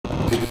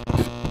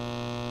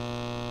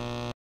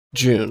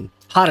June.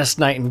 Hottest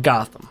night in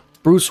Gotham.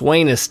 Bruce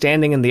Wayne is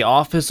standing in the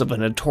office of a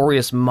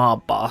notorious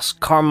mob boss,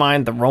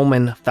 Carmine the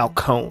Roman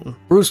Falcone.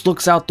 Bruce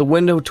looks out the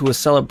window to a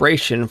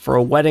celebration for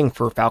a wedding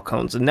for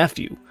Falcone's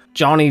nephew,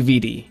 Johnny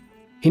Viti.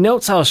 He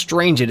notes how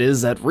strange it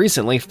is that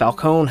recently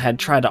Falcone had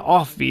tried to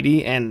off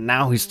Viti and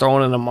now he's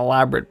throwing an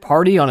elaborate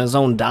party on his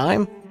own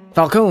dime.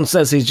 Falcone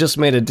says he's just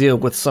made a deal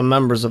with some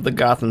members of the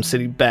Gotham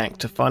City Bank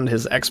to fund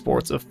his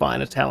exports of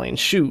fine Italian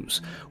shoes,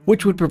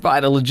 which would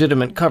provide a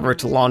legitimate cover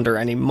to launder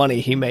any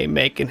money he may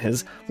make in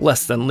his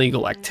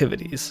less-than-legal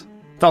activities.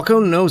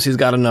 Falcone knows he's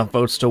got enough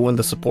votes to win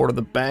the support of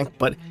the bank,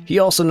 but he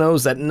also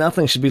knows that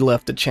nothing should be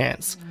left to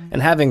chance,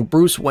 and having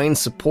Bruce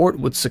Wayne's support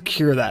would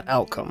secure that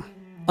outcome.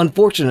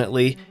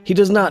 Unfortunately, he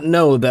does not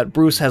know that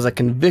Bruce has a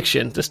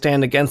conviction to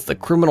stand against the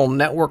criminal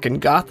network in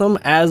Gotham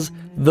as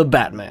the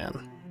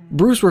Batman.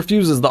 Bruce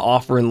refuses the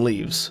offer and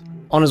leaves.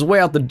 On his way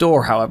out the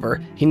door,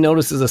 however, he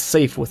notices a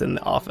safe within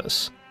the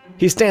office.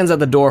 He stands at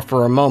the door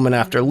for a moment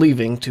after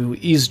leaving to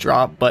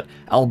eavesdrop, but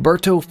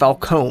Alberto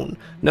Falcone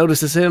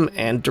notices him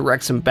and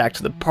directs him back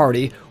to the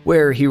party,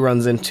 where he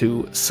runs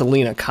into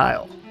Selina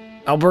Kyle.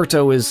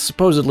 Alberto is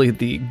supposedly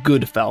the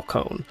good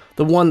Falcone,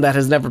 the one that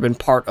has never been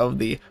part of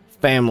the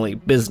family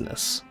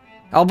business.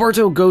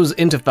 Alberto goes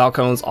into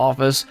Falcone's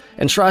office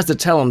and tries to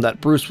tell him that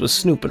Bruce was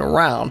snooping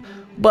around,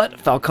 but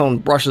Falcone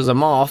brushes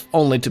him off,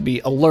 only to be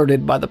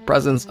alerted by the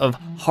presence of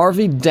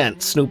Harvey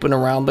Dent snooping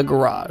around the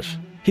garage.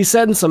 He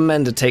sends some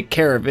men to take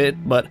care of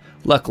it, but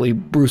luckily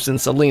Bruce and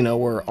Selina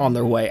were on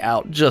their way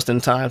out just in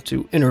time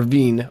to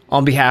intervene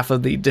on behalf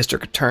of the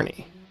district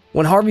attorney.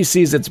 When Harvey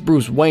sees it's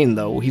Bruce Wayne,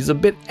 though, he's a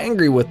bit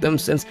angry with them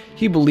since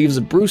he believes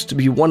Bruce to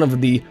be one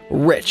of the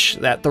rich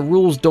that the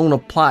rules don't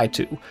apply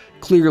to,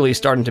 clearly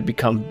starting to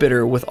become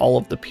bitter with all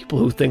of the people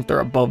who think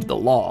they're above the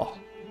law.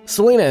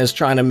 Selina is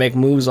trying to make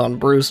moves on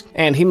Bruce,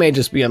 and he may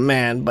just be a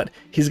man, but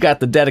he's got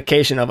the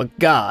dedication of a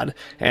god,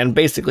 and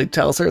basically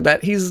tells her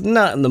that he's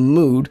not in the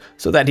mood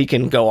so that he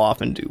can go off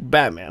and do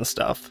Batman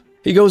stuff.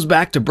 He goes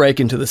back to break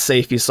into the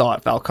safe he saw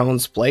at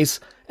Falcone's place,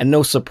 and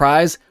no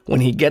surprise, when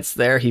he gets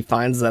there he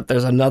finds that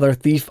there's another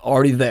thief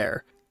already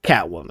there,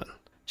 Catwoman.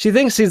 She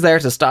thinks he's there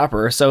to stop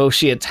her, so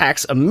she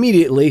attacks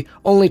immediately,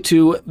 only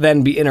to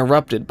then be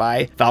interrupted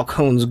by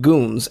Falcone's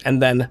goons and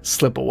then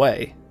slip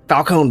away.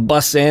 Falcone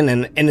busts in,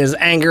 and in his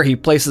anger he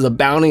places a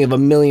bounty of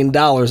 $1 million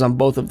on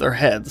both of their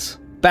heads.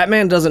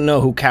 Batman doesn't know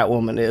who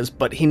Catwoman is,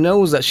 but he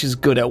knows that she's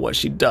good at what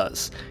she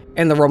does,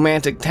 and the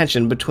romantic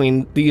tension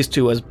between these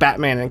two as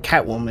Batman and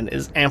Catwoman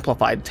is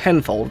amplified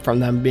tenfold from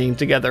them being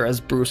together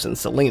as Bruce and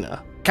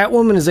Selina.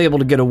 Catwoman is able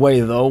to get away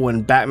though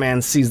when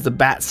Batman sees the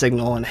bat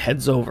signal and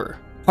heads over.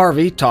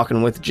 Harvey,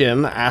 talking with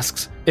Jim,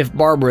 asks if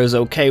Barbara is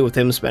okay with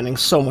him spending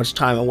so much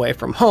time away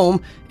from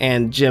home,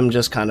 and Jim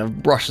just kind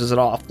of brushes it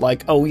off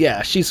like, oh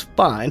yeah, she's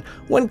fine,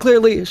 when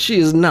clearly she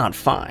is not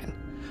fine.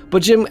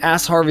 But Jim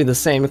asks Harvey the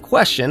same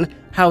question,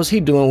 how's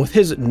he doing with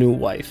his new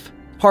wife?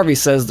 Harvey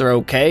says they're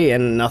okay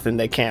and nothing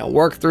they can't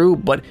work through,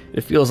 but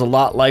it feels a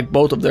lot like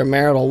both of their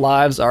marital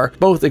lives are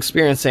both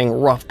experiencing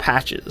rough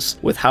patches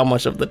with how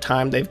much of the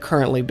time they've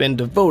currently been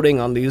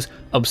devoting on these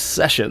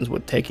obsessions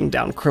with taking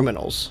down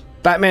criminals.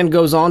 Batman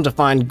goes on to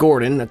find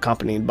Gordon,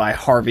 accompanied by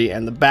Harvey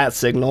and the Bat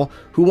Signal,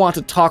 who want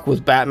to talk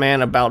with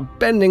Batman about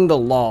bending the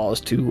laws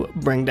to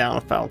bring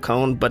down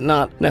Falcone, but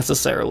not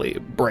necessarily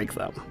break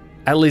them.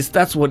 At least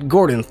that's what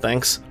Gordon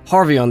thinks.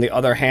 Harvey, on the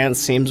other hand,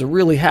 seems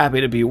really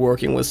happy to be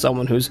working with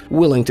someone who's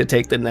willing to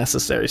take the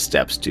necessary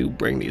steps to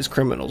bring these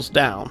criminals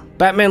down.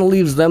 Batman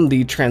leaves them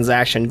the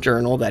transaction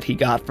journal that he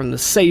got from the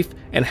safe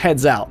and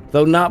heads out,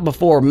 though not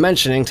before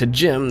mentioning to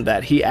Jim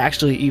that he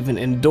actually even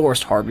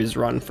endorsed Harvey's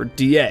run for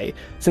DA,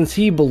 since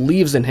he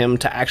believes in him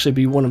to actually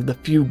be one of the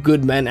few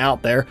good men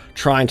out there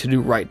trying to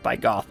do right by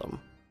Gotham.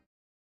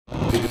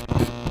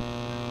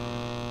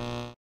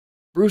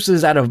 Bruce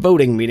is at a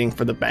voting meeting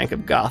for the Bank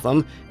of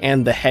Gotham,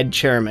 and the head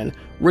chairman,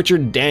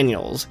 Richard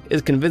Daniels,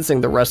 is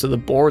convincing the rest of the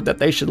board that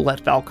they should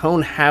let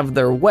Falcone have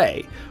their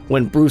way,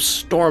 when Bruce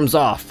storms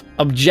off,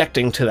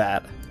 objecting to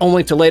that,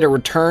 only to later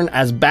return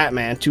as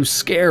Batman to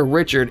scare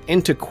Richard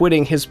into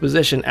quitting his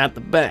position at the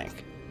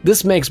bank.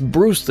 This makes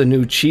Bruce the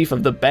new chief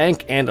of the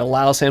bank and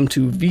allows him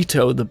to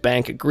veto the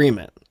bank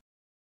agreement.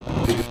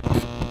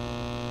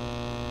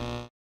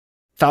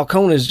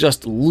 Falcone is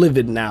just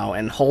livid now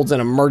and holds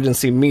an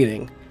emergency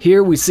meeting.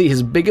 Here we see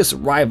his biggest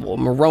rival,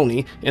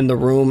 Maroni, in the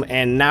room,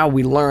 and now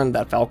we learn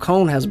that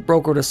Falcone has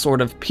brokered a sort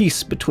of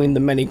peace between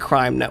the many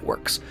crime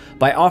networks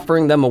by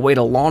offering them a way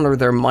to launder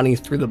their money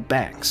through the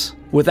banks.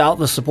 Without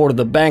the support of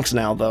the banks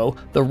now, though,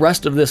 the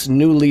rest of this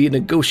newly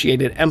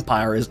negotiated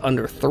empire is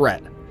under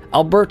threat.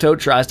 Alberto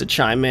tries to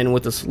chime in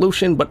with a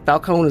solution, but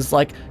Falcone is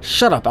like,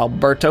 "Shut up,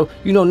 Alberto,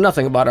 you know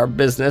nothing about our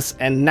business,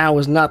 and now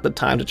is not the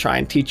time to try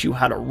and teach you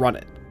how to run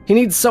it." He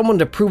needs someone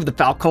to prove the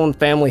Falcone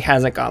family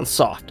hasn't gone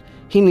soft.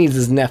 He needs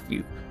his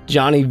nephew,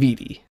 Johnny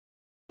Viti.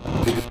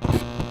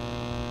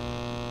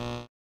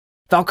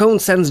 Falcone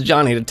sends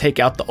Johnny to take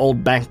out the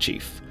old bank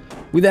chief.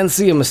 We then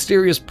see a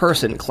mysterious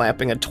person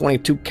clamping a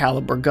 .22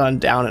 caliber gun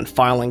down and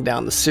filing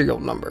down the serial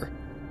number.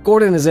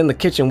 Gordon is in the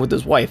kitchen with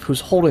his wife, who's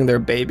holding their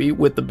baby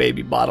with the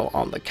baby bottle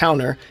on the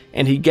counter,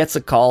 and he gets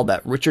a call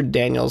that Richard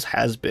Daniels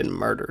has been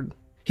murdered.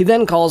 He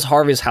then calls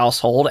Harvey's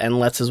household and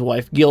lets his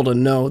wife Gilda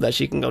know that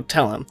she can go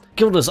tell him.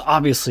 Gilda's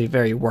obviously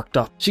very worked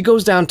up. She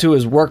goes down to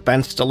his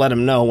workbench to let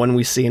him know when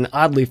we see an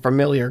oddly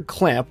familiar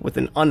clamp with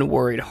an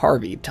unworried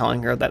Harvey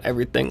telling her that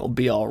everything will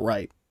be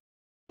alright.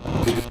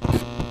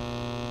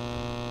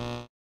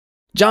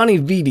 Johnny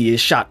Viti is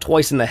shot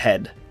twice in the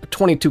head. A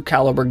 .22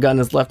 caliber gun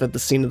is left at the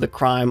scene of the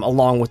crime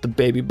along with the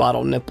baby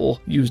bottle nipple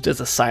used as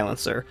a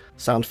silencer.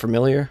 Sound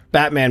familiar?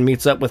 Batman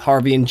meets up with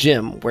Harvey and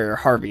Jim, where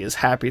Harvey is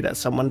happy that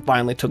someone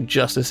finally took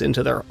justice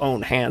into their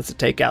own hands to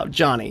take out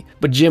Johnny,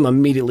 but Jim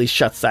immediately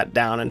shuts that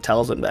down and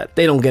tells him that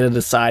they don't get to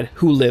decide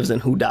who lives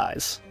and who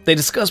dies. They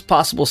discuss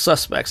possible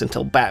suspects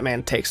until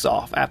Batman takes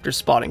off after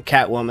spotting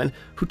Catwoman,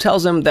 who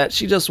tells him that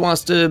she just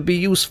wants to be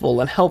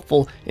useful and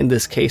helpful in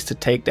this case to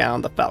take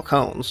down the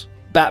Falcones.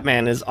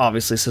 Batman is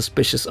obviously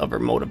suspicious of her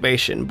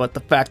motivation, but the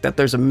fact that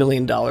there's $1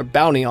 million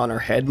bounty on her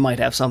head might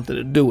have something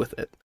to do with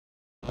it.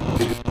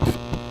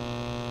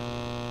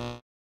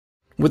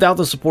 Without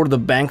the support of the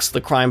banks, the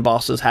crime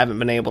bosses haven't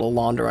been able to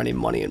launder any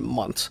money in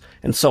months,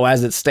 and so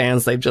as it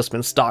stands, they've just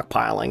been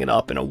stockpiling it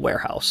up in a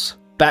warehouse.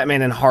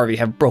 Batman and Harvey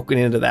have broken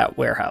into that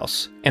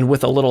warehouse, and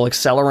with a little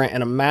accelerant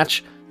and a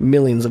match,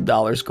 millions of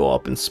dollars go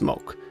up in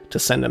smoke to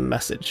send a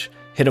message: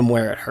 hit him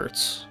where it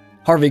hurts.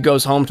 Harvey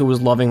goes home to his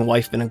loving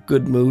wife in a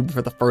good mood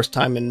for the first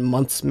time in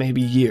months,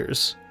 maybe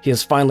years. He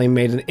has finally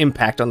made an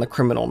impact on the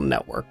criminal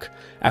network.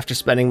 After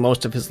spending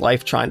most of his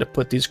life trying to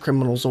put these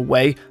criminals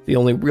away, the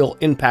only real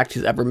impact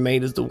he's ever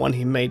made is the one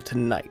he made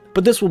tonight.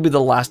 But this will be the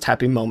last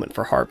happy moment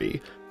for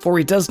Harvey, for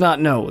he does not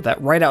know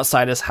that right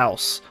outside his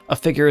house, a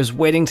figure is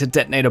waiting to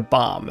detonate a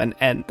bomb and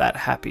end that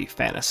happy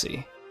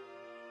fantasy.